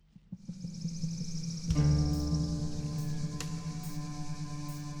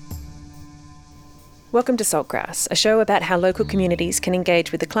Welcome to Saltgrass, a show about how local communities can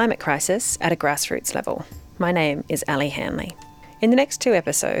engage with the climate crisis at a grassroots level. My name is Ali Hanley. In the next 2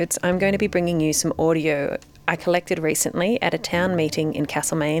 episodes, I'm going to be bringing you some audio I collected recently at a town meeting in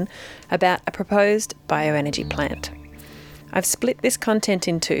Castlemaine about a proposed bioenergy plant. I've split this content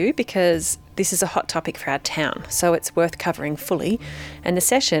in 2 because this is a hot topic for our town, so it's worth covering fully, and the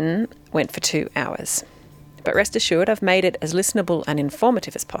session went for 2 hours. But rest assured, I've made it as listenable and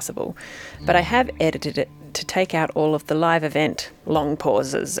informative as possible, but I have edited it to take out all of the live event long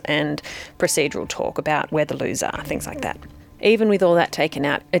pauses and procedural talk about where the loos are, things like that. Even with all that taken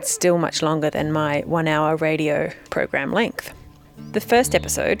out, it's still much longer than my 1-hour radio program length. The first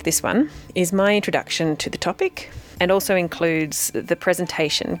episode, this one, is my introduction to the topic and also includes the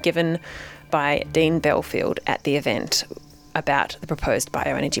presentation given by Dean Belfield at the event about the proposed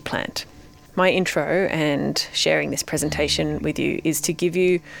bioenergy plant. My intro and sharing this presentation with you is to give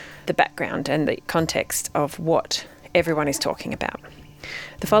you the background and the context of what everyone is talking about.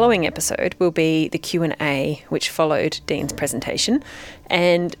 The following episode will be the Q&A which followed Dean's presentation,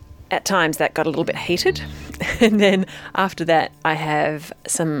 and at times that got a little bit heated. And then after that, I have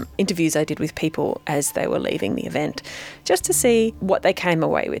some interviews I did with people as they were leaving the event, just to see what they came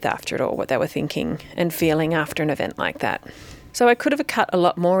away with after it all, what they were thinking and feeling after an event like that. So I could have cut a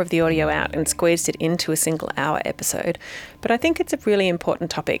lot more of the audio out and squeezed it into a single hour episode, but I think it's a really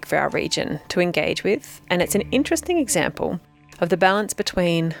important topic for our region to engage with, and it's an interesting example of the balance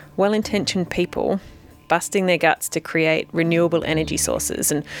between well-intentioned people busting their guts to create renewable energy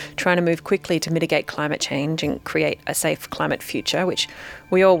sources and trying to move quickly to mitigate climate change and create a safe climate future, which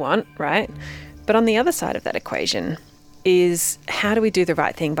we all want, right? But on the other side of that equation is, how do we do the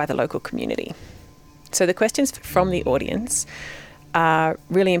right thing by the local community? So the questions from the audience are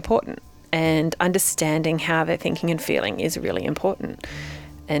really important, and understanding how they're thinking and feeling is really important.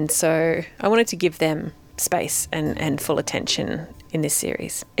 And so I wanted to give them space and full attention in this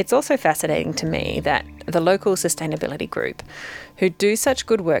series. It's also fascinating to me that the local sustainability group, who do such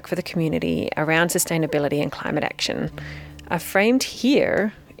good work for the community around sustainability and climate action, are framed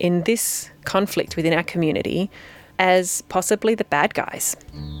here in this conflict within our community as possibly the bad guys.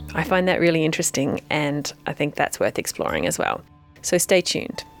 I find that really interesting, and I think that's worth exploring as well. So stay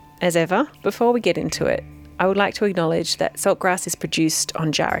tuned. As ever, before we get into it, I would like to acknowledge that Saltgrass is produced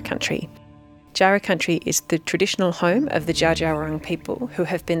on Jara country. Jara country is the traditional home of the Dja Dja Wurrung people, who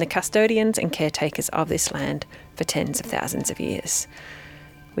have been the custodians and caretakers of this land for tens of thousands of years.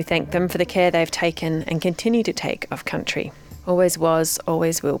 We thank them for the care they've taken and continue to take of country. Always was,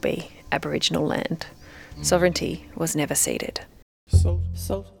 always will be Aboriginal land. Sovereignty was never ceded. Salt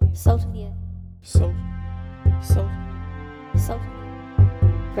of the earth. Salt.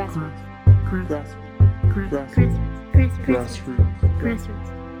 Grassroots.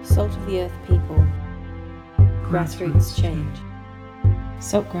 Salt of the earth people. Grassroots change.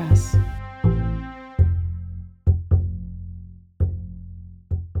 Saltgrass.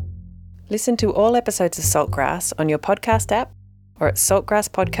 Listen to all episodes of Saltgrass on your podcast app or at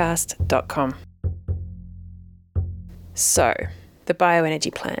saltgrasspodcast.com. So, the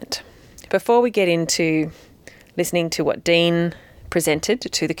bioenergy plant. Before we get into listening to what Dean presented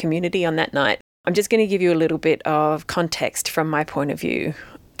to the community on that night, I'm just going to give you a little bit of context from my point of view,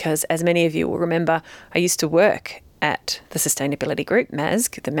 because as many of you will remember, I used to work at the sustainability group,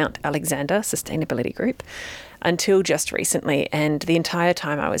 MASG, the Mount Alexander Sustainability Group, until just recently, and the entire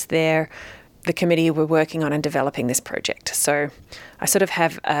time I was there, the committee were working on and developing this project. So I sort of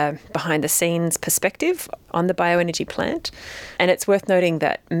have a behind-the-scenes perspective on the bioenergy plant. And it's worth noting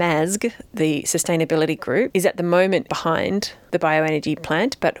that MASG, the sustainability group, is at the moment behind the bioenergy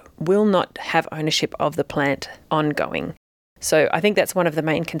plant, but will not have ownership of the plant ongoing. So I think that's one of the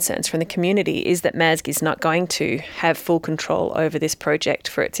main concerns from the community, is that MASG is not going to have full control over this project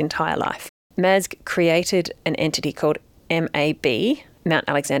for its entire life. MASG created an entity called MAB, Mount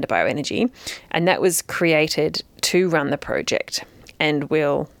Alexander Bioenergy, and that was created to run the project and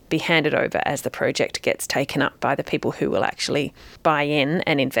will be handed over as the project gets taken up by the people who will actually buy in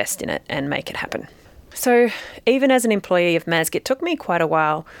and invest in it and make it happen. So even as an employee of MASG, it took me quite a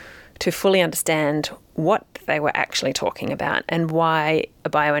while to fully understand what they were actually talking about and why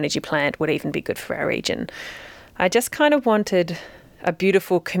a bioenergy plant would even be good for our region. I just kind of wanted a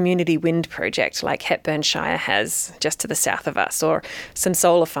beautiful community wind project like Hepburn Shire has just to the south of us, or some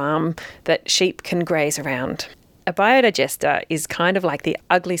solar farm that sheep can graze around. A biodigester is kind of like the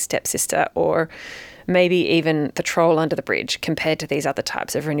ugly stepsister, or maybe even the troll under the bridge compared to these other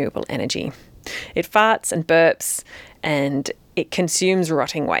types of renewable energy. It farts and burps and it consumes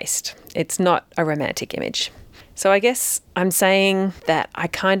rotting waste. It's not a romantic image. So I guess I'm saying that I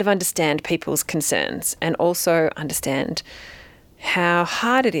kind of understand people's concerns and also understand how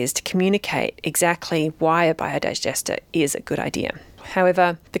hard it is to communicate exactly why a biodigester is a good idea.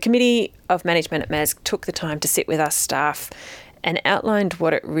 However, the Committee of Management at MASG took the time to sit with us staff and outlined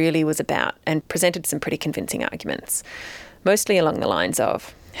what it really was about and presented some pretty convincing arguments, mostly along the lines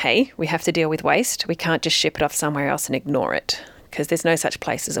of, hey, we have to deal with waste. We can't just ship it off somewhere else and ignore it because there's no such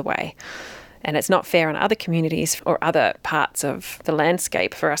place as away. And it's not fair on other communities or other parts of the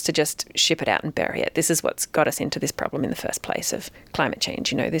landscape for us to just ship it out and bury it. This is what's got us into this problem in the first place of climate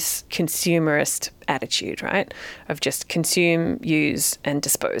change, this consumerist attitude, right? Of just consume, use and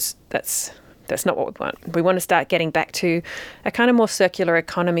dispose. That's not what we want. We want to start getting back to a kind of more circular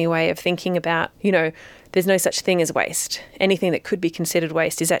economy way of thinking about, there's no such thing as waste. Anything that could be considered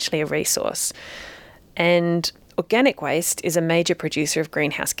waste is actually a resource. And organic waste is a major producer of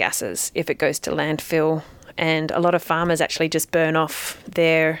greenhouse gases if it goes to landfill, and a lot of farmers actually just burn off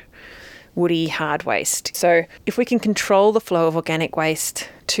their woody hard waste. So if we can control the flow of organic waste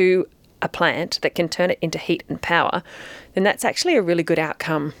to a plant that can turn it into heat and power, then that's actually a really good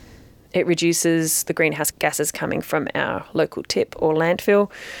outcome. It reduces the greenhouse gases coming from our local tip or landfill,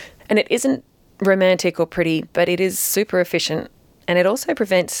 and it isn't romantic or pretty, but it is super efficient, and it also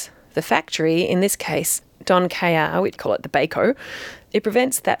prevents the factory, in this case, Don KR, we call it the Baco, it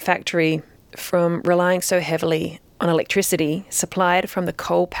prevents that factory from relying so heavily on electricity supplied from the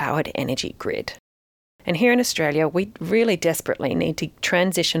coal-powered energy grid. And here in Australia, we really desperately need to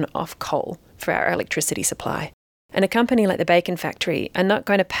transition off coal for our electricity supply. And a company like the Bacon Factory are not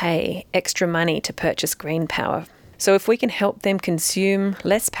going to pay extra money to purchase green power. So if we can help them consume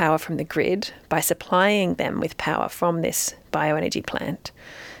less power from the grid by supplying them with power from this bioenergy plant,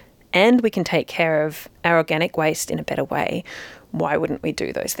 and we can take care of our organic waste in a better way, why wouldn't we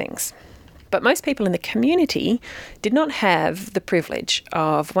do those things? But most people in the community did not have the privilege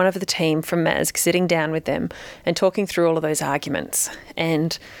of one of the team from MASG sitting down with them and talking through all of those arguments.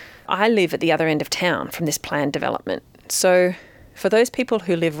 And I live at the other end of town from this planned development. So for those people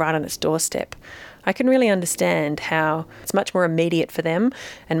who live right on its doorstep, I can really understand how it's much more immediate for them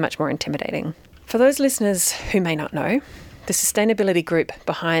and much more intimidating. For those listeners who may not know, the sustainability group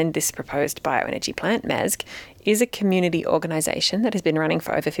behind this proposed bioenergy plant, MASG, is a community organisation that has been running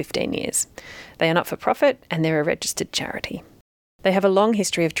for over 15 years. They are not for profit and they're a registered charity. They have a long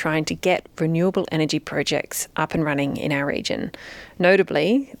history of trying to get renewable energy projects up and running in our region.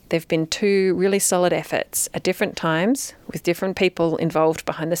 Notably, there have been 2 really solid efforts at different times with different people involved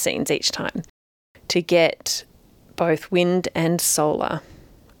behind the scenes each time to get both wind and solar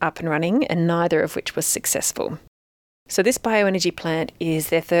up and running, and neither of which was successful. So this bioenergy plant is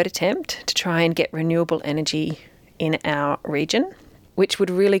their 3rd attempt to try and get renewable energy in our region, which would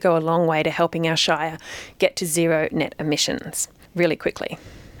really go a long way to helping our shire get to zero net emissions really quickly.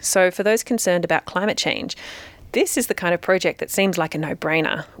 So for those concerned about climate change, this is the kind of project that seems like a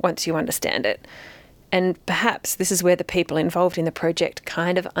no-brainer once you understand it. And perhaps this is where the people involved in the project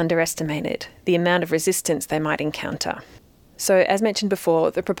kind of underestimated the amount of resistance they might encounter. So as mentioned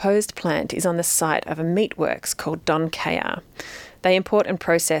before, the proposed plant is on the site of a meatworks called Don KR. They import and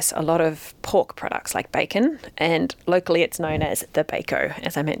process a lot of pork products like bacon, and locally it's known as the Baco,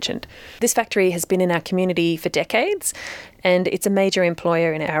 as I mentioned. This factory has been in our community for decades, and it's a major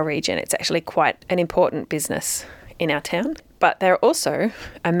employer in our region. It's actually quite an important business in our town, but they're also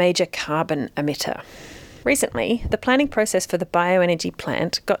a major carbon emitter. Recently, the planning process for the bioenergy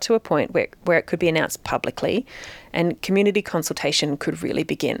plant got to a point where it could be announced publicly and community consultation could really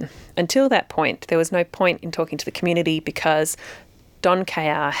begin. Until that point, there was no point in talking to the community because Don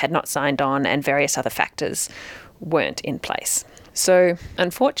KR had not signed on and various other factors weren't in place. So,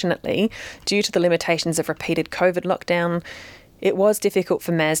 unfortunately, due to the limitations of repeated COVID lockdown, it was difficult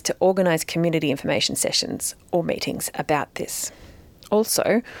for MAS to organise community information sessions or meetings about this.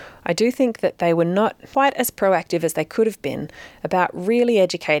 Also, I do think that they were not quite as proactive as they could have been about really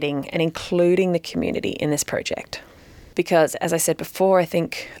educating and including the community in this project. Because, as I said before, I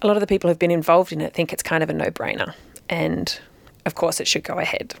think a lot of the people who've been involved in it think it's kind of a no-brainer. And, of course, it should go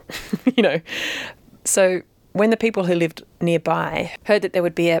ahead, So when the people who lived nearby heard that there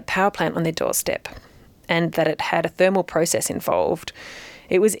would be a power plant on their doorstep and that it had a thermal process involved,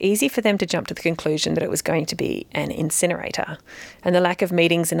 it was easy for them to jump to the conclusion that it was going to be an incinerator. And the lack of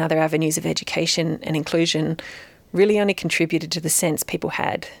meetings and other avenues of education and inclusion really only contributed to the sense people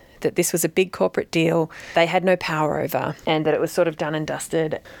had that this was a big corporate deal they had no power over and that it was sort of done and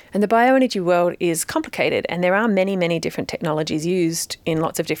dusted. And the bioenergy world is complicated, and there are many, many different technologies used in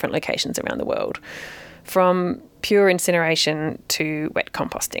lots of different locations around the world, from pure incineration to wet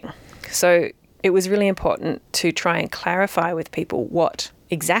composting. So it was really important to try and clarify with people what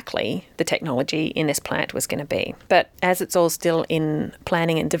exactly the technology in this plant was going to be. But as it's all still in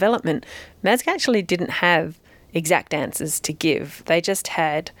planning and development, MASG actually didn't have exact answers to give. They just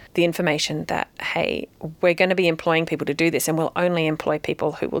had the information that, hey, we're going to be employing people to do this, and we'll only employ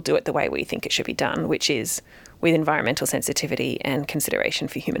people who will do it the way we think it should be done, which is with environmental sensitivity and consideration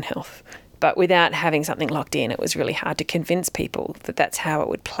for human health. But without having something locked in, it was really hard to convince people that that's how it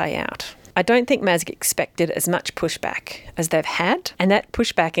would play out. I don't think MASG expected as much pushback as they've had, and that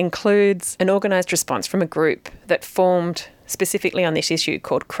pushback includes an organised response from a group that formed specifically on this issue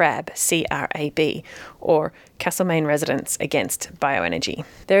called CRAB, C-R-A-B, or Castlemaine Residents Against Bioenergy.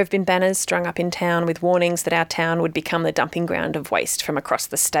 There have been banners strung up in town with warnings that our town would become the dumping ground of waste from across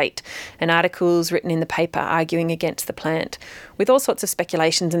the state, and articles written in the paper arguing against the plant, with all sorts of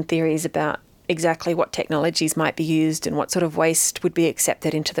speculations and theories about exactly what technologies might be used and what sort of waste would be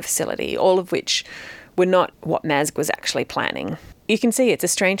accepted into the facility, all of which were not what MASG was actually planning. You can see it's a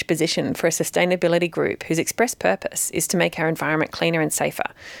strange position for a sustainability group whose express purpose is to make our environment cleaner and safer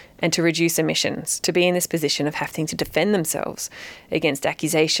and to reduce emissions, to be in this position of having to defend themselves against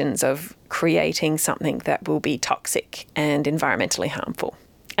accusations of creating something that will be toxic and environmentally harmful.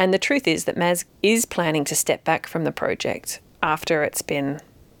 And the truth is that MASG is planning to step back from the project after it's been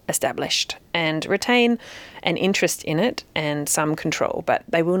established and retain an interest in it and some control, but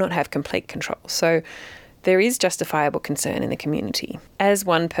they will not have complete control. So there is justifiable concern in the community. As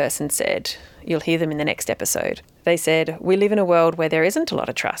one person said, you'll hear them in the next episode, they said, "We live in a world where there isn't a lot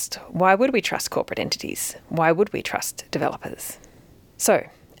of trust. Why would we trust corporate entities? Why would we trust developers?" So,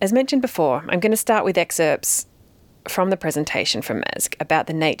 as mentioned before, I'm going to start with excerpts from the presentation from MASG about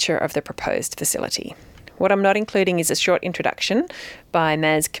the nature of the proposed facility. What I'm not including is a short introduction by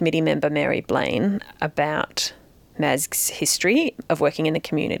MASG committee member Mary Blaine about MASG's history of working in the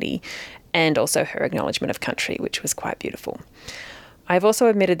community and also her acknowledgement of country, which was quite beautiful. I've also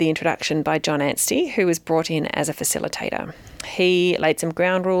omitted the introduction by John Anstey, who was brought in as a facilitator. He laid some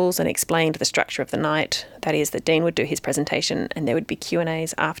ground rules and explained the structure of the night, that is, that Dean would do his presentation and there would be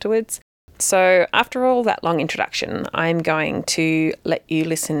Q&As afterwards. So after all that long introduction, I'm going to let you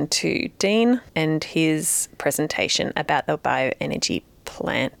listen to Dean and his presentation about the bioenergy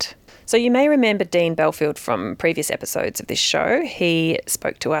plant. So you may remember Dean Belfield from previous episodes of this show. He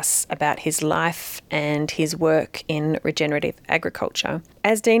spoke to us about his life and his work in regenerative agriculture.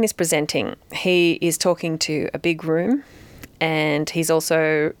 As Dean is presenting, he is talking to a big room and he's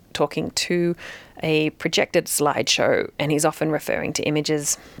also talking to a projected slideshow, and he's often referring to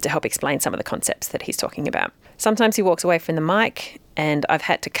images to help explain some of the concepts that he's talking about. Sometimes he walks away from the mic, and I've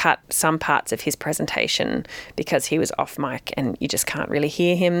had to cut some parts of his presentation because he was off mic and you just can't really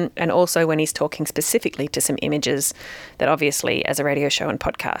hear him. And also when he's talking specifically to some images that obviously as a radio show and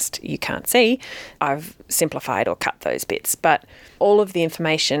podcast you can't see, I've simplified or cut those bits. But all of the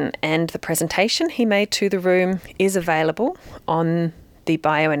information and the presentation he made to the room is available on the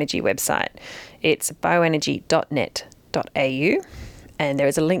Bioenergy website. It's bioenergy.net.au, and there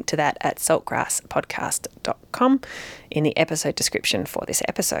is a link to that at saltgrasspodcast.com in the episode description for this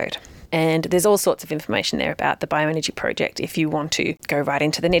episode. And there's all sorts of information there about the bioenergy project if you want to go right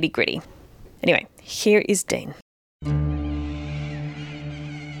into the nitty-gritty. Anyway, here is Dean.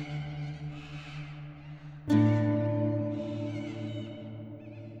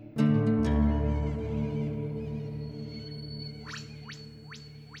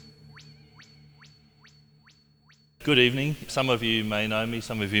 Good evening. Some of you may know me,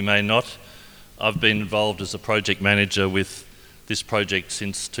 some of you may not. I've been involved as a project manager with this project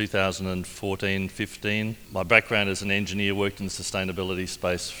since 2014-15. My background as an engineer, worked in the sustainability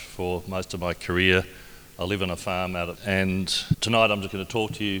space for most of my career. I live on a farm and tonight I'm just going to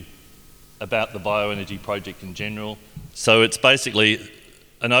talk to you about the bioenergy project in general. So it's basically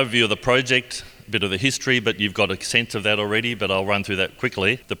an overview of the project, a bit of the history, but you've got a sense of that already, but I'll run through that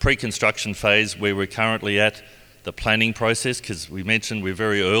quickly. The pre-construction phase where we're currently at, the planning process, because we mentioned we're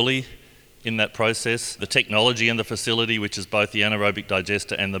very early in that process. The technology in the facility, which is both the anaerobic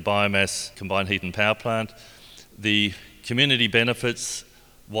digester and the biomass combined heat and power plant. The community benefits,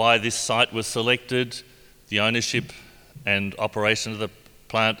 why this site was selected, the ownership and operation of the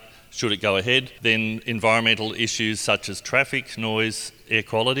plant, should it go ahead. Then environmental issues such as traffic, noise, air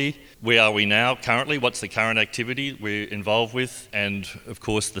quality. Where are we now currently? What's the current activity we're involved with? And of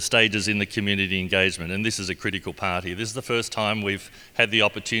course the stages in the community engagement. And this is a critical part here. This is the first time we've had the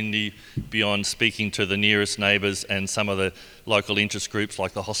opportunity, beyond speaking to the nearest neighbours and some of the local interest groups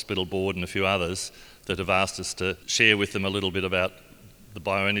like the hospital board and a few others, that have asked us to share with them a little bit about the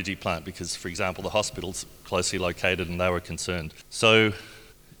bioenergy plant, because for example the hospital's closely located and they were concerned. So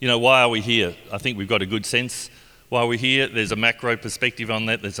Why are we here? I think we've got a good sense why we're here. There's a macro perspective on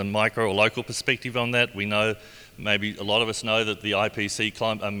that, there's a micro or local perspective on that. We know, maybe a lot of us know, that the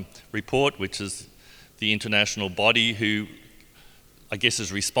IPCC report, which is the international body who I guess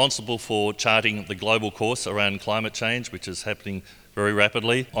is responsible for charting the global course around climate change, which is happening very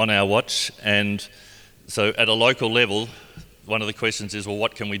rapidly on our watch. And so at a local level, one of the questions is, well,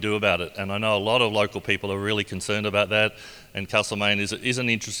 what can we do about it? And I know a lot of local people are really concerned about that. And Castlemaine is an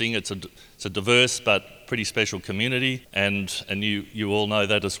interesting, it's a diverse but pretty special community, and you all know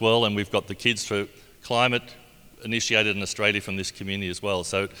that as well. And we've got the Kids for Climate initiated in Australia from this community as well.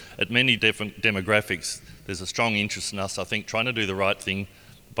 So at many different demographics, there's a strong interest in us, I think, trying to do the right thing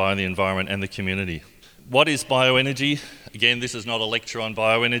by the environment and the community. What is bioenergy? Again, this is not a lecture on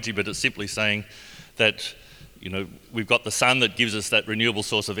bioenergy, but it's simply saying that we've got the sun that gives us that renewable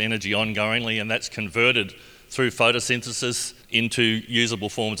source of energy ongoingly, and that's converted through photosynthesis into usable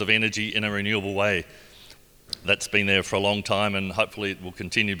forms of energy in a renewable way. That's been there for a long time, and hopefully it will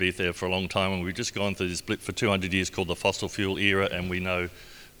continue to be there for a long time. And we've just gone through this blip for 200 years called the fossil fuel era, and we know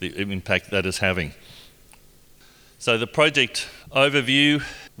the impact that is having. So the project overview,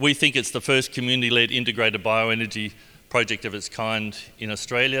 we think it's the first community-led integrated bioenergy project of its kind in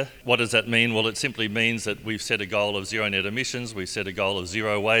Australia. What does that mean? Well, it simply means that we've set a goal of zero net emissions, we've set a goal of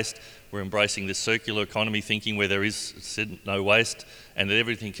zero waste, we're embracing this circular economy thinking where there is no waste, and that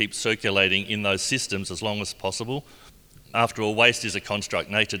everything keeps circulating in those systems as long as possible. After all, waste is a construct.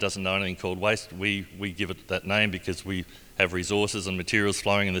 Nature doesn't know anything called waste. We give it that name because we have resources and materials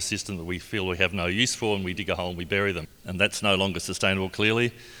flowing in the system that we feel we have no use for, and we dig a hole and we bury them. And that's no longer sustainable,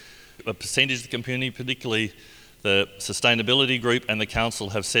 clearly. A percentage of the community, particularly the sustainability group and the council,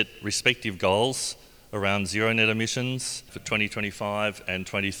 have set respective goals around zero net emissions for 2025 and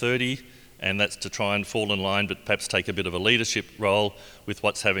 2030, and that's to try and fall in line but perhaps take a bit of a leadership role with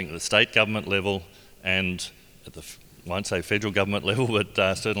what's happening at the state government level and at the, I won't say federal government level, but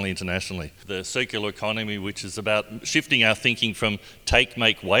certainly internationally. The circular economy, which is about shifting our thinking from take,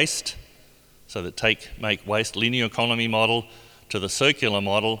 make, waste, so the take, make, waste linear economy model, to the circular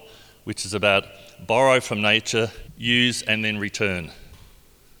model, which is about borrow from nature, use and then return.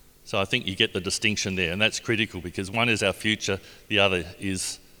 So I think you get the distinction there, and that's critical because one is our future, the other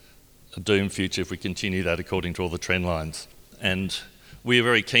is a doomed future if we continue that according to all the trend lines. And we are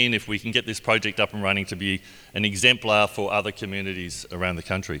very keen, if we can get this project up and running, to be an exemplar for other communities around the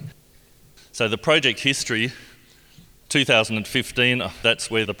country. So the project history, 2015,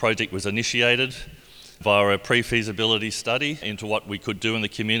 that's where the project was initiated via a pre-feasibility study into what we could do in the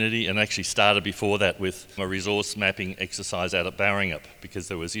community, and actually started before that with a resource mapping exercise out at Barringup because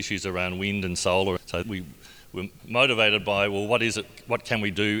there was issues around wind and solar. So we were motivated by, well, what is it? What can we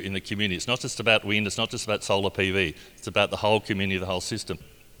do in the community? It's not just about wind, it's not just about solar PV, it's about the whole community, the whole system.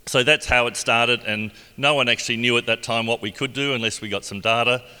 So that's how it started, and no one actually knew at that time what we could do unless we got some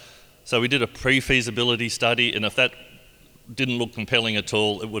data. So we did a pre-feasibility study, and if that didn't look compelling at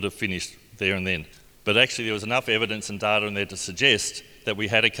all, it would have finished there and then. But actually there was enough evidence and data in there to suggest that we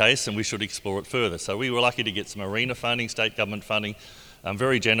had a case and we should explore it further. So we were lucky to get some ARENA funding, state government funding,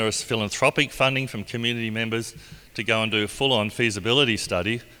 very generous philanthropic funding from community members to go and do a full-on feasibility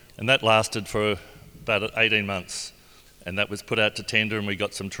study, and that lasted for about 18 months. And that was put out to tender, and we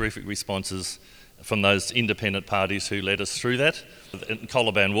got some terrific responses from those independent parties who led us through that. And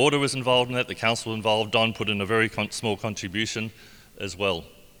Colaban Water was involved in that, the council involved, Don put in a very small contribution as well.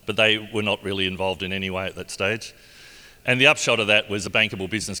 But they were not really involved in any way at that stage. And the upshot of that was a bankable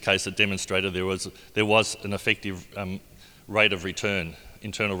business case that demonstrated there was an effective rate of return,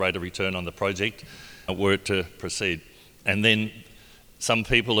 internal rate of return on the project were it to proceed. And then some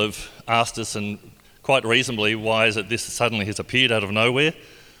people have asked us, and quite reasonably, why is it this suddenly has appeared out of nowhere?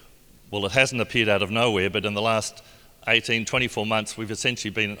 Well, it hasn't appeared out of nowhere, but in the last 18, 24 months, we've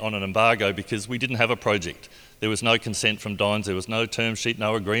essentially been on an embargo because we didn't have a project. There was no consent from Dons, there was no term sheet,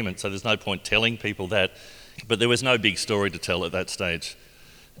 no agreement, so there's no point telling people that. But there was no big story to tell at that stage.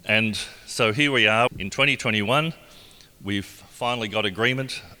 And so here we are in 2021. We've finally got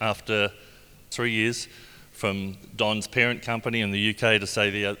agreement after 3 years from Don's parent company in the UK to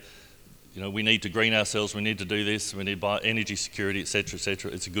say we need to green ourselves, we need to do this, we need energy security, etc.,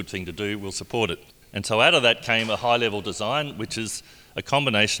 etc. It's a good thing to do, we'll support it. And so out of that came a high-level design, which is a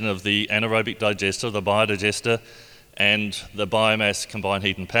combination of the anaerobic digester, the biodigester, and the biomass combined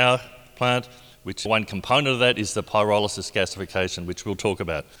heat and power plant, which one component of that is the pyrolysis gasification, which we'll talk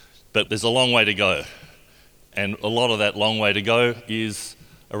about. But there's a long way to go. And a lot of that long way to go is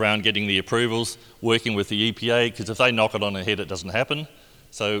around getting the approvals, working with the EPA, because if they knock it on the head, it doesn't happen.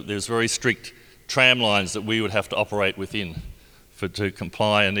 So there's very strict tramlines that we would have to operate within to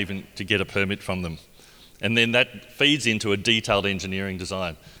comply and even to get a permit from them. And then that feeds into a detailed engineering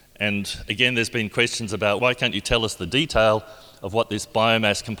design. And again, there's been questions about why can't you tell us the detail of what this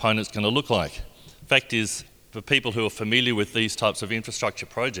biomass component is going to look like? Fact is, for people who are familiar with these types of infrastructure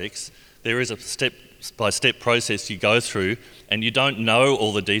projects, there is a step-by-step process you go through, and you don't know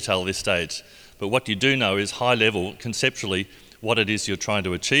all the detail at this stage. But what you do know is high level, conceptually, what it is you're trying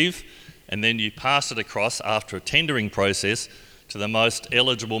to achieve, and then you pass it across after a tendering process to the most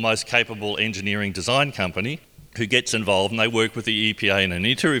eligible, most capable engineering design company who gets involved, and they work with the EPA in an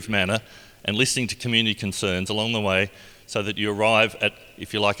iterative manner and listening to community concerns along the way so that you arrive at,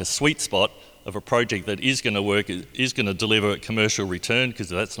 if you like, a sweet spot of a project that is going to work, is going to deliver a commercial return,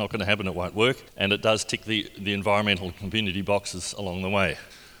 because if that's not going to happen, it won't work, and it does tick the environmental and community boxes along the way.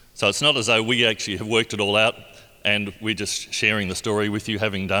 So it's not as though we actually have worked it all out and we're just sharing the story with you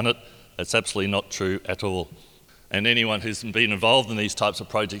having done it. That's absolutely not true at all. And anyone who's been involved in these types of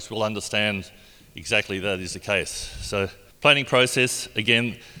projects will understand exactly that is the case. So planning process,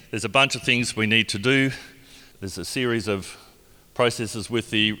 again, there's a bunch of things we need to do. There's a series of processes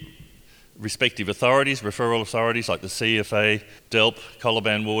with the respective authorities, referral authorities like the CFA, DELP,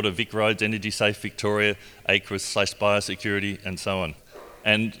 Colaban Water, Vic Roads, Energy Safe Victoria, AQUIS/biosecurity, and so on.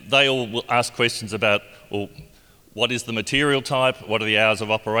 And they all will ask questions about, well, what is the material type, what are the hours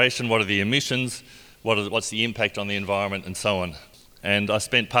of operation, what are the emissions, what's the impact on the environment, and so on. And I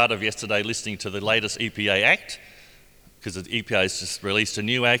spent part of yesterday listening to the latest EPA Act, because the EPA has just released a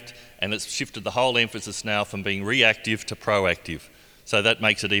new act, and it's shifted the whole emphasis now from being reactive to proactive. So that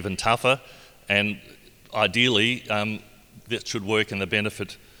makes it even tougher, and ideally that should work in the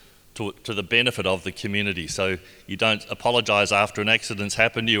benefit to the benefit of the community. So you don't apologise after an accident's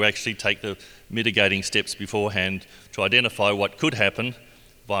happened, you actually take the mitigating steps beforehand to identify what could happen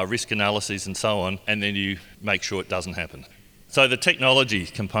via risk analyses and so on, and then you make sure it doesn't happen. So the technology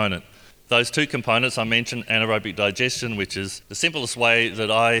component. Those two components I mentioned, anaerobic digestion, which is the simplest way that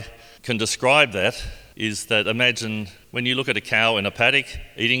I can describe that, is that imagine when you look at a cow in a paddock,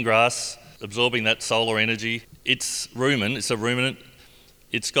 eating grass, absorbing that solar energy, it's a ruminant,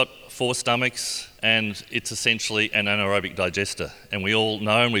 it's got 4 stomachs, and it's essentially an anaerobic digester. And we all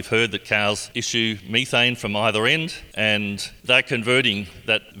know and we've heard that cows issue methane from either end, and they're converting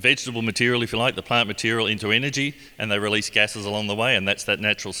that vegetable material, if you like, the plant material, into energy, and they release gases along the way, and that's that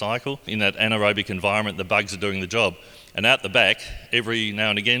natural cycle. In that anaerobic environment, the bugs are doing the job. And out the back, every now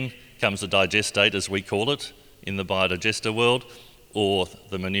and again, comes the digestate, as we call it, in the biodigester world, or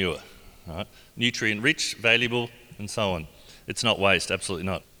the manure. Right? Nutrient-rich, valuable, and so on. It's not waste, absolutely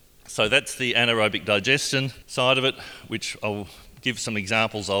not. So that's the anaerobic digestion side of it, which I'll give some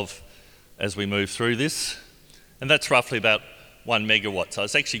examples of as we move through this. And that's roughly about 1 megawatt. So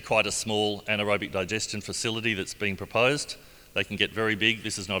it's actually quite a small anaerobic digestion facility that's being proposed. They can get very big.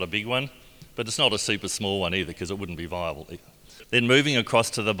 This is not a big one, but it's not a super small one either, because it wouldn't be viable. Then moving across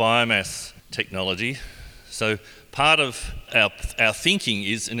to the biomass technology. So part of our thinking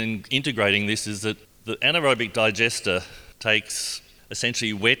is in integrating this is that the anaerobic digester takes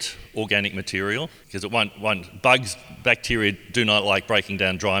essentially wet organic material, because bugs, bacteria do not like breaking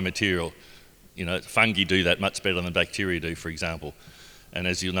down dry material. You know, fungi do that much better than bacteria do, for example. And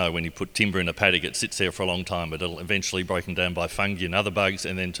as you know, when you put timber in a paddock, it sits there for a long time, but it'll eventually broken down by fungi and other bugs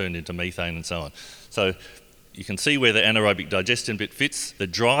and then turned into methane and so on. So you can see where the anaerobic digestion bit fits. The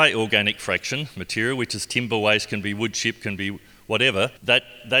dry organic fraction material, which is timber waste, can be wood chip, can be whatever,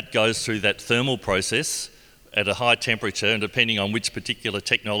 that goes through that thermal process at a high temperature, and depending on which particular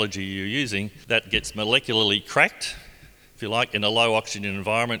technology you're using, that gets molecularly cracked, if you like, in a low oxygen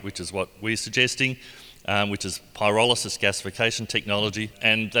environment, which is what we're suggesting, which is pyrolysis gasification technology,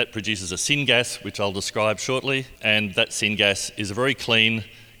 and that produces a syngas, which I'll describe shortly, and that syngas is a very clean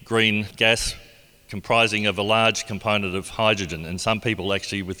green gas comprising of a large component of hydrogen. And some people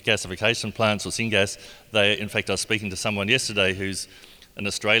actually with gasification plants or syngas, in fact I was speaking to someone yesterday who's an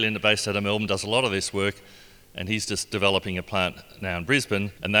Australian based out of Melbourne, does a lot of this work, and he's just developing a plant now in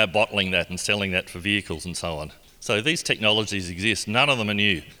Brisbane, and they're bottling that and selling that for vehicles and so on. So these technologies exist, none of them are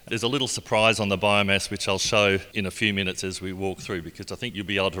new. There's a little surprise on the biomass which I'll show in a few minutes as we walk through, because I think you'll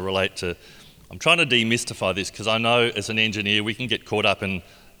be able to relate to. I'm trying to demystify this because I know as an engineer we can get caught up in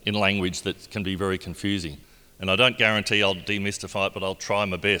language that can be very confusing. And I don't guarantee I'll demystify it, but I'll try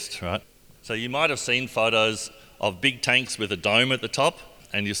my best, right? So you might have seen photos of big tanks with a dome at the top,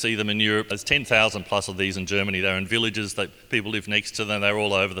 and you see them in Europe. There's 10,000 plus of these in Germany. They're in villages, people live next to them, they're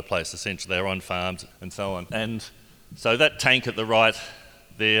all over the place essentially. They're on farms and so on. And so that tank at the right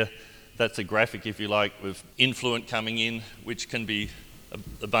there, that's a graphic, if you like, with influent coming in, which can be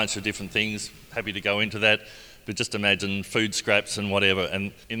a bunch of different things. Happy to go into that. but just imagine food scraps and whatever.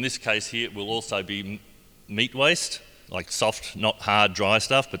 And in this case here, it will also be meat waste, like soft, not hard, dry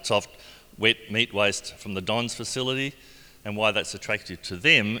stuff, but soft, wet meat waste from the Don's facility. And why that's attractive to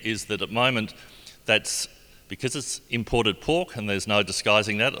them is that at the moment, that's because it's imported pork, and there's no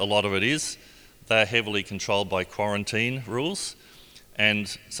disguising that, a lot of it is, they're heavily controlled by quarantine rules.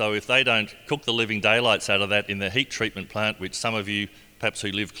 And so if they don't cook the living daylights out of that in the heat treatment plant, which some of you perhaps who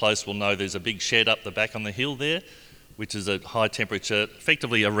live close will know, there's a big shed up the back on the hill there, which is a high temperature,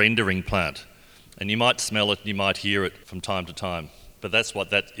 effectively a rendering plant. And you might smell it, you might hear it from time to time. But that's what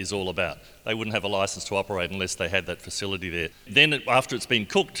that is all about. They wouldn't have a licence to operate unless they had that facility there. Then after it's been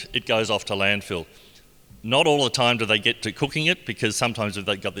cooked, it goes off to landfill. Not all the time do they get to cooking it, because sometimes if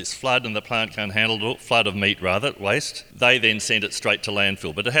they've got this flood and the plant can't handle it, flood of meat rather, waste, they then send it straight to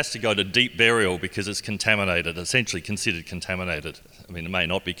landfill. But it has to go to deep burial because it's contaminated, essentially considered contaminated. I mean, it may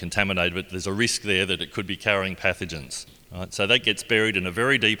not be contaminated, but there's a risk there that it could be carrying pathogens. Right? So that gets buried in a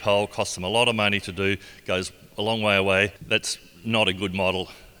very deep hole, costs them a lot of money to do, goes a long way away. That's not a good model.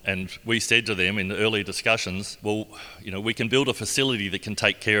 And we said to them in the early discussions, well, we can build a facility that can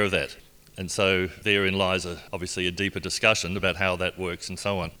take care of that. And so therein lies obviously a deeper discussion about how that works and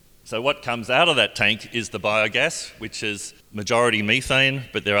so on. So what comes out of that tank is the biogas, which is majority methane,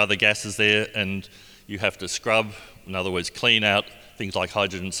 but there are other gases there, and you have to scrub, in other words, clean out things like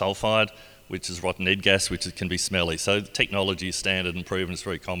hydrogen sulfide, which is rotten egg gas, which can be smelly. So the technology is standard and proven, it's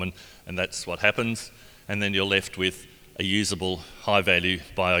very common, and that's what happens. And then you're left with a usable high-value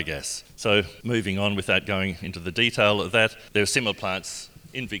biogas. So moving on without going into the detail of that, there are similar plants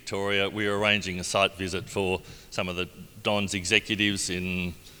in Victoria. We're arranging a site visit for some of the Don's executives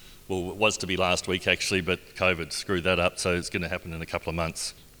it was to be last week actually, but COVID screwed that up, so it's going to happen in a couple of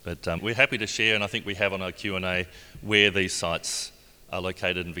months. But we're happy to share, and I think we have on our Q&A, where these sites are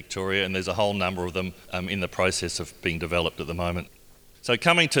located in Victoria, and there's a whole number of them in the process of being developed at the moment. So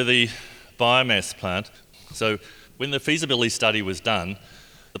coming to the biomass plant, so when the feasibility study was done,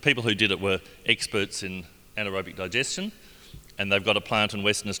 the people who did it were experts in anaerobic digestion, and they've got a plant in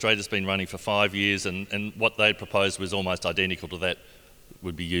Western Australia that's been running for 5 years, and what they proposed was almost identical to that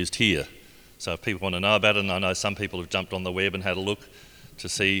would be used here. So if people want to know about it, and I know some people have jumped on the web and had a look to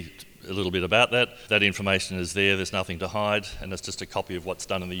see a little bit about that, that information is there's nothing to hide, and it's just a copy of what's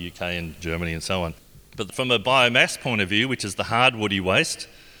done in the UK and Germany and so on. But from a biomass point of view, which is the hard woody waste,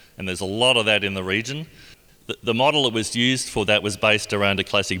 and there's a lot of that in the region, the model that was used for that was based around a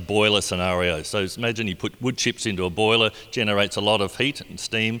classic boiler scenario. So imagine you put wood chips into a boiler, generates a lot of heat and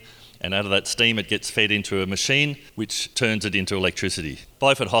steam, and out of that steam it gets fed into a machine which turns it into electricity.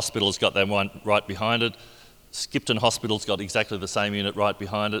 Beaufort Hospital's got that one right behind it. Skipton Hospital's got exactly the same unit right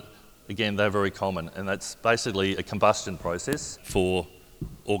behind it. Again, they're very common, and that's basically a combustion process for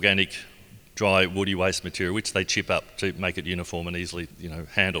organic dry woody waste material, which they chip up to make it uniform and easily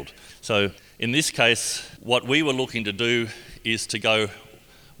handled. So in this case, what we were looking to do is to go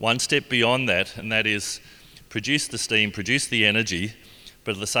one step beyond that, and that is produce the steam, produce the energy,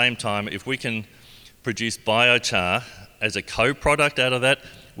 but at the same time, if we can produce biochar as a co-product out of that,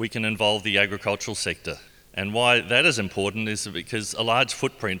 we can involve the agricultural sector. And why that is important is because a large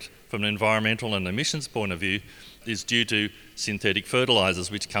footprint from an environmental and emissions point of view is due to synthetic fertilisers,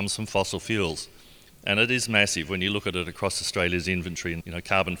 which comes from fossil fuels. And it is massive when you look at it across Australia's inventory and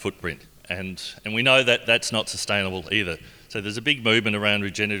carbon footprint. And we know that that's not sustainable either. So there's a big movement around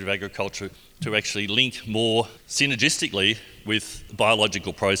regenerative agriculture to actually link more synergistically with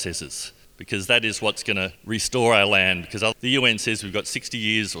biological processes, because that is what's going to restore our land. Because the UN says we've got 60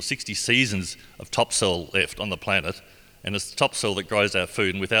 years or 60 seasons of topsoil left on the planet, and it's the topsoil that grows our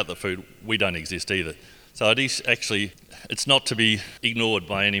food, and without the food, we don't exist either. So it is actually, it's not to be ignored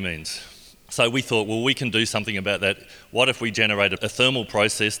by any means. So we thought, well, we can do something about that. What if we generated a thermal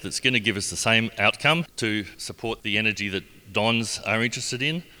process that's going to give us the same outcome to support the energy that Dons are interested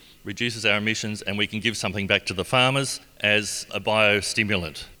in, reduces our emissions, and we can give something back to the farmers as a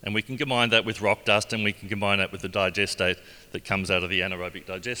biostimulant. And we can combine that with rock dust, and we can combine that with the digestate that comes out of the anaerobic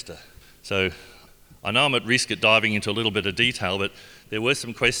digester. So I know I'm at risk at diving into a little bit of detail, but there were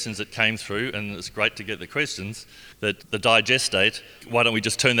some questions that came through, and it's great to get the questions, that the digestate, why don't we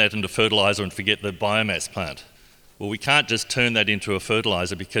just turn that into fertiliser and forget the biomass plant? Well, we can't just turn that into a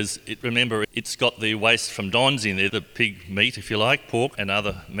fertiliser because, remember, it's got the waste from Don's in there, the pig meat, if you like, pork and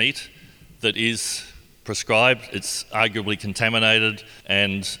other meat that is prescribed. It's arguably contaminated,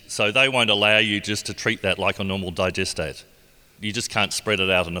 and so they won't allow you just to treat that like a normal digestate. You just can't spread it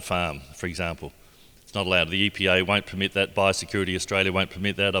out on a farm, for example. It's not allowed. The EPA won't permit that. Biosecurity Australia won't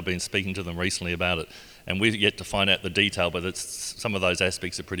permit that. I've been speaking to them recently about it. And we've yet to find out the detail, but some of those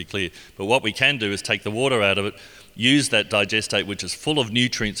aspects are pretty clear. But what we can do is take the water out of it, use that digestate, which is full of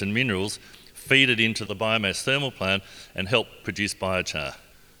nutrients and minerals, feed it into the biomass thermal plant and help produce biochar.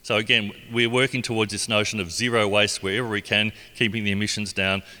 So again, we're working towards this notion of zero waste wherever we can, keeping the emissions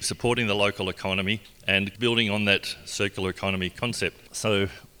down, supporting the local economy and building on that circular economy concept. So,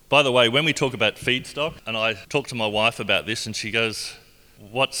 by the way, when we talk about feedstock, and I talked to my wife about this and she goes,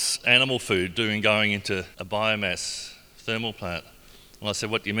 what's animal food doing going into a biomass thermal plant? And I said,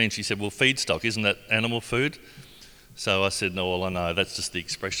 what do you mean? She said, well, feedstock, isn't that animal food? So I said, no, well, I know, that's just the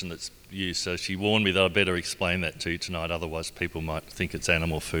expression that's used. So she warned me that I'd better explain that to you tonight, otherwise people might think it's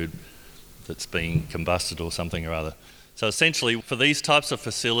animal food that's being combusted or something or other. So essentially, for these types of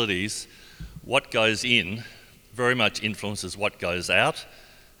facilities, what goes in very much influences what goes out,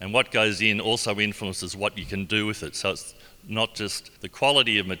 and what goes in also influences what you can do with it. So it's not just the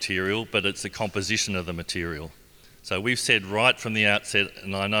quality of material, but it's the composition of the material. So we've said right from the outset,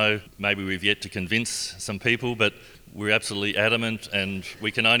 and I know maybe we've yet to convince some people, but we're absolutely adamant, and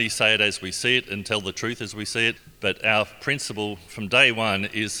we can only say it as we see it and tell the truth as we see it. But our principle from day one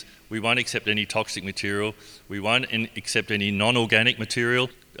is we won't accept any toxic material, we won't accept any non-organic material,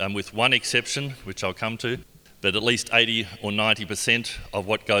 with one exception, which I'll come to. But at least 80 or 90% of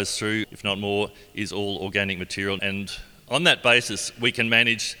what goes through, if not more, is all organic material. And on that basis, we can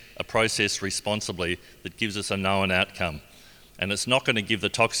manage a process responsibly that gives us a known outcome. And it's not going to give the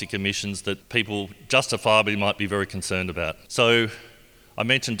toxic emissions that people justifiably might be very concerned about. So I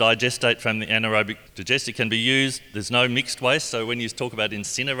mentioned digestate from the anaerobic digester can be used. There's no mixed waste. So when you talk about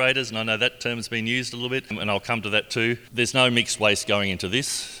incinerators, and I know that term's been used a little bit, and I'll come to that too, there's no mixed waste going into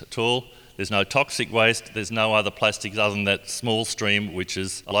this at all. There's no toxic waste. There's no other plastics other than that small stream, which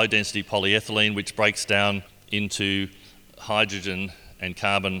is a low-density polyethylene, which breaks down into hydrogen and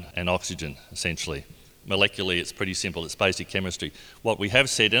carbon and oxygen, essentially. Molecularly, it's pretty simple. It's basic chemistry. What we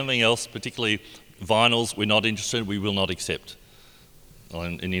have said, anything else, particularly vinyls, we're not interested, we will not accept.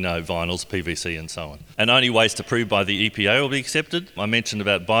 And you know, vinyls, PVC and so on. And only waste approved by the EPA will be accepted. I mentioned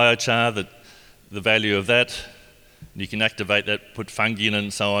about biochar, that the value of that, you can activate that, put fungi in it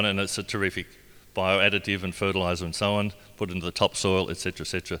and so on, and it's a terrific bioadditive and fertiliser and so on, put into the topsoil, etc.,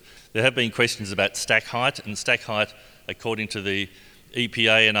 etc. There have been questions about stack height, and stack height, according to the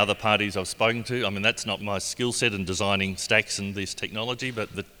EPA and other parties I've spoken to, I mean, that's not my skill set in designing stacks and this technology, but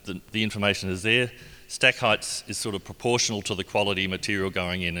the information is there. Stack height is sort of proportional to the quality material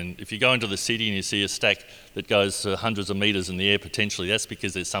going in, and if you go into the city and you see a stack that goes hundreds of metres in the air potentially, that's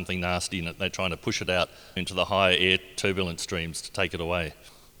because there's something nasty in it. They're trying to push it out into the higher air turbulent streams to take it away.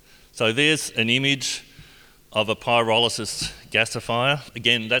 So there's an image of a pyrolysis gasifier.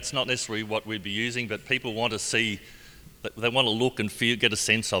 Again, that's not necessarily what we'd be using, but people want to see, they want to look and feel, get a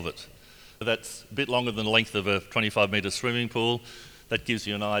sense of it. That's a bit longer than the length of a 25-metre swimming pool. That gives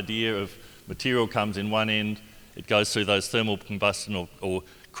you an idea of material comes in one end, it goes through those thermal combustion or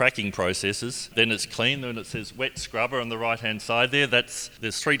cracking processes, then it's clean, then it says wet scrubber on the right-hand side there.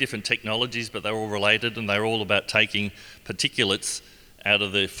 There's three different technologies, but they're all related, and they're all about taking particulates out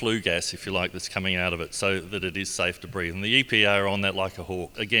of the flue gas, if you like, that's coming out of it, so that it is safe to breathe. And the EPA are on that like a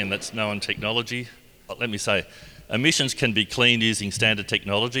hawk. Again, that's known technology. Let me say, emissions can be cleaned using standard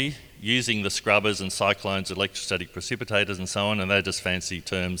technology, using the scrubbers and cyclones, electrostatic precipitators and so on, and they're just fancy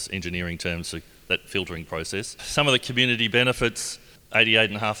terms, engineering terms for that filtering process. Some of the community benefits,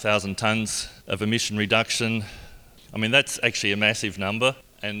 88,500 tonnes of emission reduction. I mean, that's actually a massive number,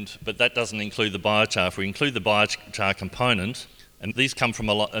 but that doesn't include the biochar. If we include the biochar component, and these come from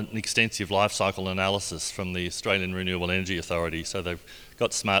an extensive life cycle analysis from the Australian Renewable Energy Authority, so they've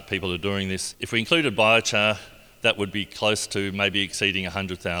got smart people who are doing this. If we included biochar, that would be close to maybe exceeding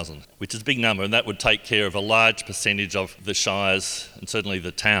 100,000, which is a big number, and that would take care of a large percentage of the Shire's, and certainly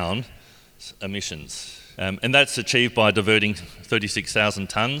the town's, emissions. And that's achieved by diverting 36,000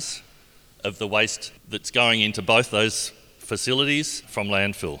 tonnes of the waste that's going into both those facilities from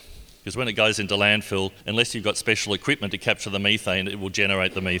landfill. Because when it goes into landfill, unless you've got special equipment to capture the methane, it will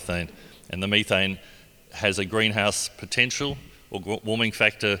generate the methane. And the methane has a greenhouse potential or warming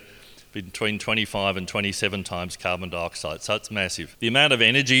factor between 25 and 27 times carbon dioxide, so it's massive. The amount of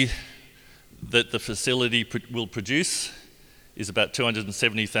energy that the facility will produce is about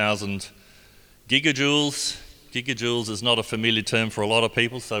 270,000 gigajoules. Gigajoules is not a familiar term for a lot of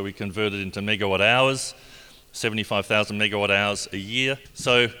people, so we convert it into megawatt hours, 75,000 megawatt hours a year.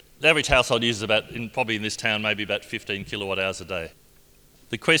 So the average household uses probably in this town, maybe about 15 kilowatt hours a day.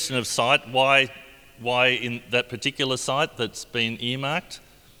 The question of site, why in that particular site that's been earmarked?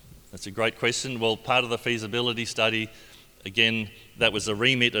 That's a great question. Well, part of the feasibility study Again, that was the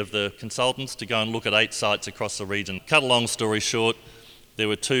remit of the consultants to go and look at 8 sites across the region. Cut a long story short, there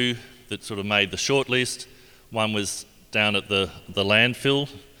were 2 that sort of made the short list. One was down at the landfill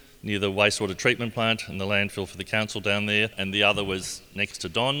near the wastewater treatment plant and the landfill for the council down there, and the other was next to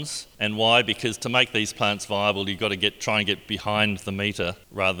Don's. And why? Because to make these plants viable, you've got to try and get behind the meter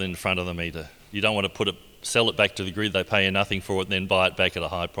rather than in front of the meter. You don't want to sell it back to the grid, they pay you nothing for it, and then buy it back at a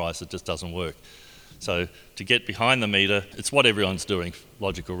high price. It just doesn't work. So to get behind the meter, it's what everyone's doing,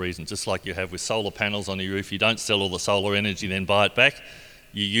 logical reasons. Just like you have with solar panels on your roof, you don't sell all the solar energy then buy it back.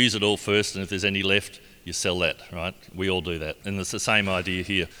 You use it all first, and if there's any left, you sell that, right? We all do that. And it's the same idea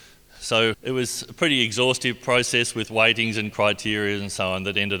here. So it was a pretty exhaustive process with weightings and criteria and so on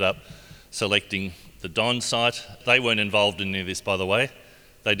that ended up selecting the Don site. They weren't involved in any of this, by the way.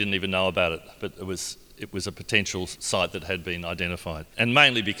 They didn't even know about it, but it was a potential site that had been identified. And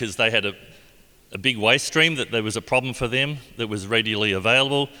mainly because they had a big waste stream, that there was a problem for them that was readily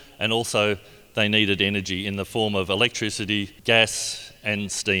available, and also they needed energy in the form of electricity, gas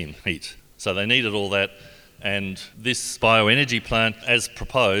and steam heat. So they needed all that, and this bioenergy plant, as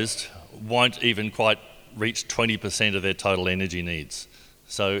proposed, won't even quite reach 20% of their total energy needs.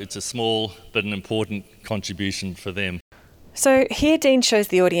 So it's a small but an important contribution for them. So here Dean shows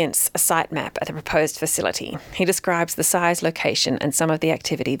the audience a site map at the proposed facility. He describes the size, location and some of the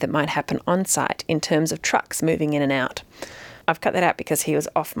activity that might happen on site in terms of trucks moving in and out. I've cut that out because he was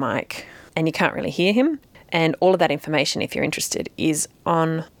off mic and you can't really hear him. And all of that information, if you're interested, is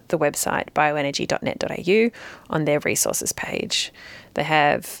on the website bioenergy.net.au on their resources page. They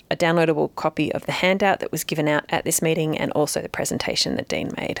have a downloadable copy of the handout that was given out at this meeting and also the presentation that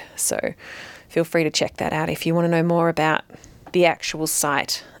Dean made. So feel free to check that out if you want to know more about the actual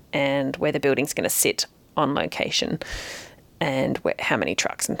site and where the building's going to sit on location and how many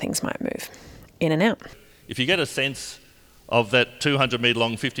trucks and things might move in and out. If you get a sense of that 200 metre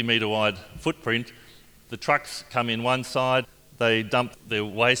long, 50 metre wide footprint, the trucks come in one side, they dump their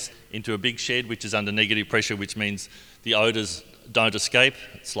waste into a big shed which is under negative pressure, which means the odours don't escape.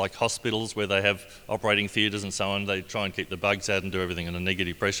 It's like hospitals where they have operating theatres and so on. They try and keep the bugs out and do everything under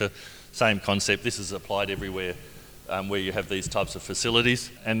negative pressure. Same concept. This is applied everywhere where you have these types of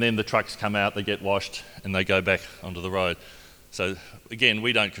facilities. And then the trucks come out, they get washed and they go back onto the road. So again,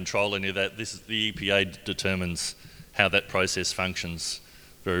 we don't control any of that. The EPA determines how that process functions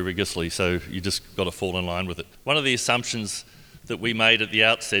very rigorously, so you just got to fall in line with it. One of the assumptions that we made at the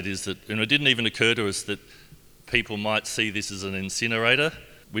outset is that, and it didn't even occur to us that people might see this as an incinerator,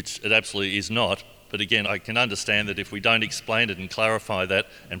 which it absolutely is not. But again, I can understand that if we don't explain it and clarify that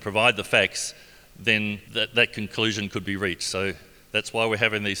and provide the facts, then that conclusion could be reached. So that's why we're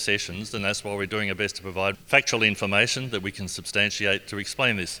having these sessions, and that's why we're doing our best to provide factual information that we can substantiate to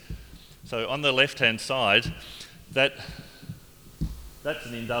explain this. So on the left-hand side, that's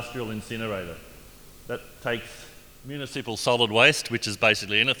an industrial incinerator. That takes municipal solid waste, which is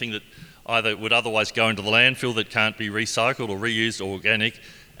basically anything that either would otherwise go into the landfill that can't be recycled or reused or organic,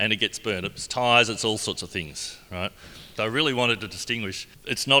 and it gets burnt. It's tyres, it's all sorts of things, right? So I really wanted to distinguish.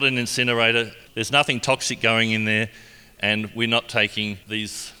 It's not an incinerator, there's nothing toxic going in there, and we're not taking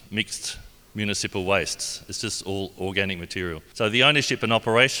these mixed municipal wastes. It's just all organic material. So the ownership and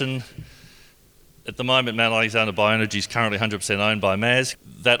operation, at the moment, Mount Alexander Bioenergy is currently 100% owned by MASG.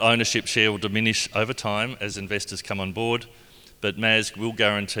 That ownership share will diminish over time as investors come on board, but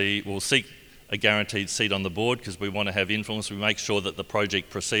MASG will seek a guaranteed seat on the board because we want to have influence. We make sure that the project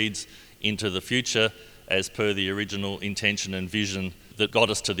proceeds into the future as per the original intention and vision that got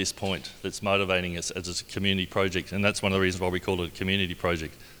us to this point, that's motivating us as a community project, and that's one of the reasons why we call it a community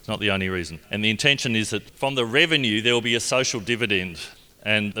project. It's not the only reason. And the intention is that from the revenue there will be a social dividend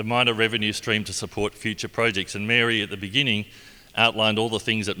and a minor revenue stream to support future projects. And Mary at the beginning outlined all the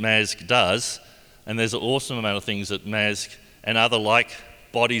things that MASG does, and there's an awesome amount of things that MASG and other like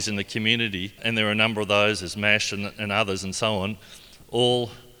bodies in the community, and there are a number of those, as MASH and others and so on, all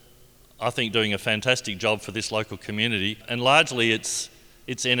I think doing a fantastic job for this local community, and largely it's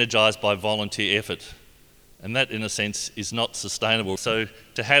energised by volunteer effort, and that in a sense is not sustainable. So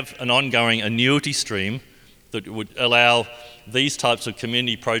to have an ongoing annuity stream that would allow these types of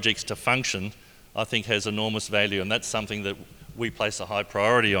community projects to function, I think has enormous value, and that's something that we place a high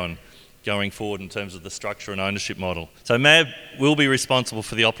priority on going forward in terms of the structure and ownership model. So MAB will be responsible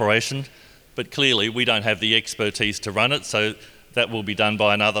for the operation, but clearly we don't have the expertise to run it, so that will be done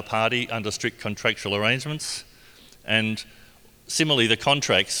by another party under strict contractual arrangements. And similarly, the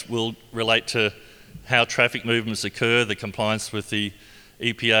contracts will relate to how traffic movements occur, the compliance with the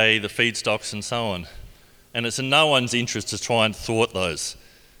EPA, the feedstocks and so on. And it's in no one's interest to try and thwart those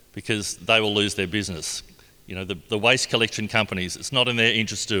because they will lose their business. You know, the waste collection companies, it's not in their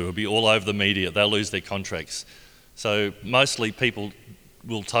interest to. It'll be all over the media. They'll lose their contracts. So mostly people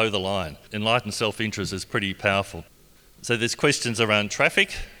will toe the line. Enlightened self-interest is pretty powerful. So there's questions around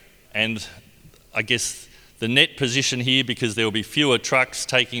traffic, and I guess the net position here, because there will be fewer trucks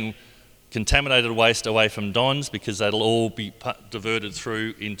taking contaminated waste away from Don's, because that'll all be diverted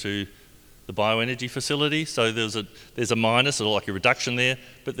through into the bioenergy facility. So there's a minus, or like a reduction there,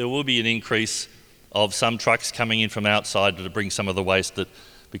 but there will be an increase of some trucks coming in from outside to bring some of the waste, that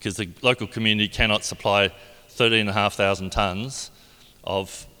because the local community cannot supply 13,500 tonnes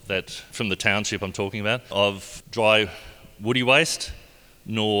of that from the township I'm talking about, of dry woody waste,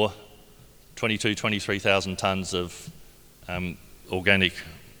 nor 23,000 tonnes of organic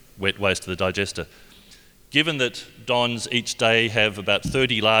wet waste to the digester. Given that Don's each day have about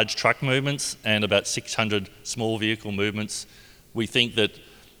 30 large truck movements and about 600 small vehicle movements, we think that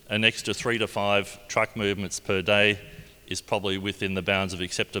an extra 3 to 5 truck movements per day is probably within the bounds of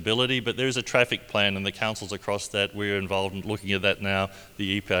acceptability, but there is a traffic plan and the council's across that. We're involved in looking at that now.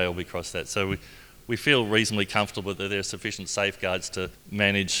 The EPA will be across that. So we feel reasonably comfortable that there are sufficient safeguards to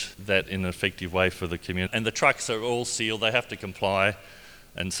manage that in an effective way for the community. And the trucks are all sealed, they have to comply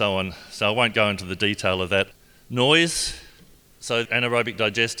and so on. So I won't go into the detail of that. Noise. So anaerobic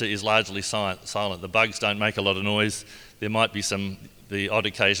digester is largely silent. The bugs don't make a lot of noise. There might be the odd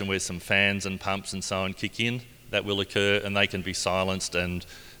occasion where some fans and pumps and so on kick in. That will occur, and they can be silenced, and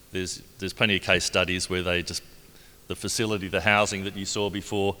there's plenty of case studies where the facility, the housing that you saw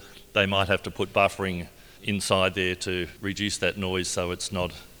before, they might have to put buffering inside there to reduce that noise so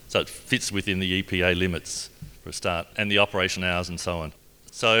it fits within the EPA limits for a start, and the operation hours and so on.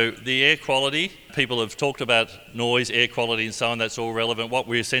 So the air quality, people have talked about noise, air quality and so on, that's all relevant. What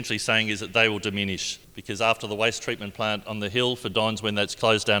we're essentially saying is that they will diminish, because after the waste treatment plant on the hill for Don's, when that's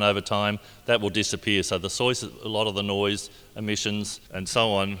closed down over time, that will disappear. So the source, a lot of the noise, emissions and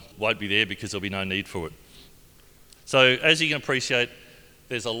so on won't be there because there'll be no need for it. So as you can appreciate,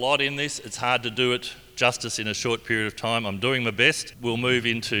 there's a lot in this. It's hard to do it justice in a short period of time. I'm doing my best. We'll move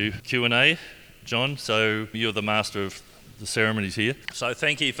into Q&A. John, so you're the master of the ceremonies here. So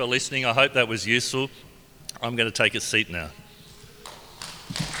thank you for listening. I hope that was useful. I'm going to take a seat now.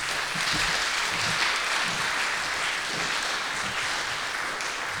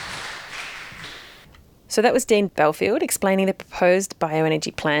 So that was Dean Belfield explaining the proposed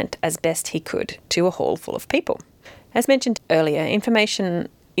bioenergy plant as best he could to a hall full of people. As mentioned earlier, information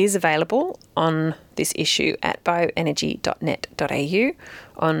is available on this issue at bioenergy.net.au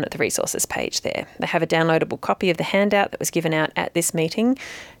on the resources page there. They have a downloadable copy of the handout that was given out at this meeting.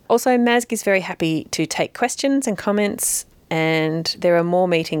 Also, MASG is very happy to take questions and comments, and there are more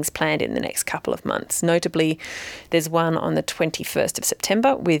meetings planned in the next couple of months. Notably, there's one on the 21st of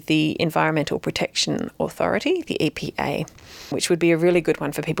September with the Environmental Protection Authority, the EPA, which would be a really good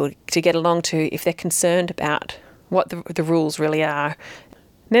one for people to get along to if they're concerned about what the rules really are.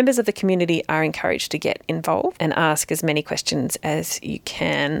 Members of the community are encouraged to get involved and ask as many questions as you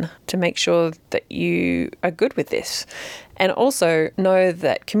can to make sure that you are good with this. And also know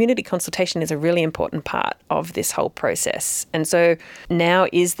that community consultation is a really important part of this whole process. And so now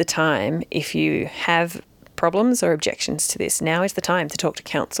is the time, if you have problems or objections to this, now is the time to talk to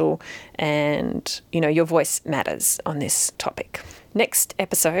council, and your voice matters on this topic. Next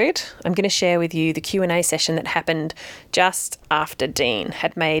episode, I'm going to share with you the Q&A session that happened just after Dean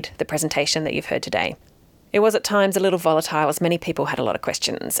had made the presentation that you've heard today. It was at times a little volatile, as many people had a lot of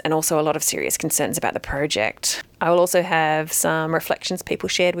questions and also a lot of serious concerns about the project. I will also have some reflections people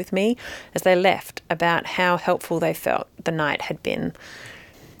shared with me as they left about how helpful they felt the night had been.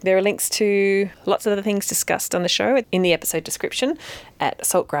 There are links to lots of other things discussed on the show in the episode description at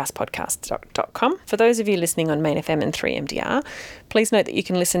saltgrasspodcast.com. For those of you listening on Main FM and 3MDR, please note that you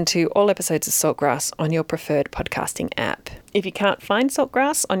can listen to all episodes of Saltgrass on your preferred podcasting app. If you can't find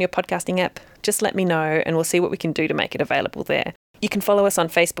Saltgrass on your podcasting app, just let me know and we'll see what we can do to make it available there. You can follow us on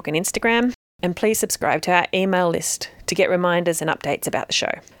Facebook and Instagram, and please subscribe to our email list to get reminders and updates about the show.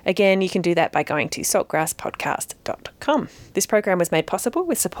 Again, you can do that by going to saltgrasspodcast.com. This program was made possible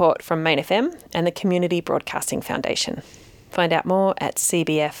with support from Main FM and the Community Broadcasting Foundation. Find out more at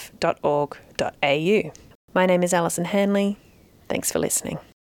cbf.org.au. My name is Alison Hanley. Thanks for listening.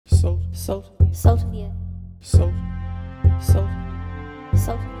 Salt of the earth. Salt.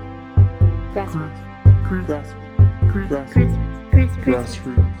 Grassroots.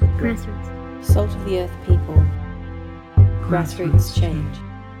 Salt of the earth people. Grassroots change.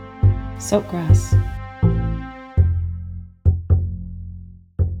 Saltgrass.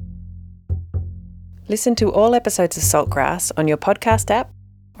 Listen to all episodes of Saltgrass on your podcast app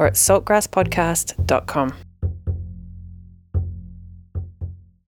or at saltgrasspodcast.com.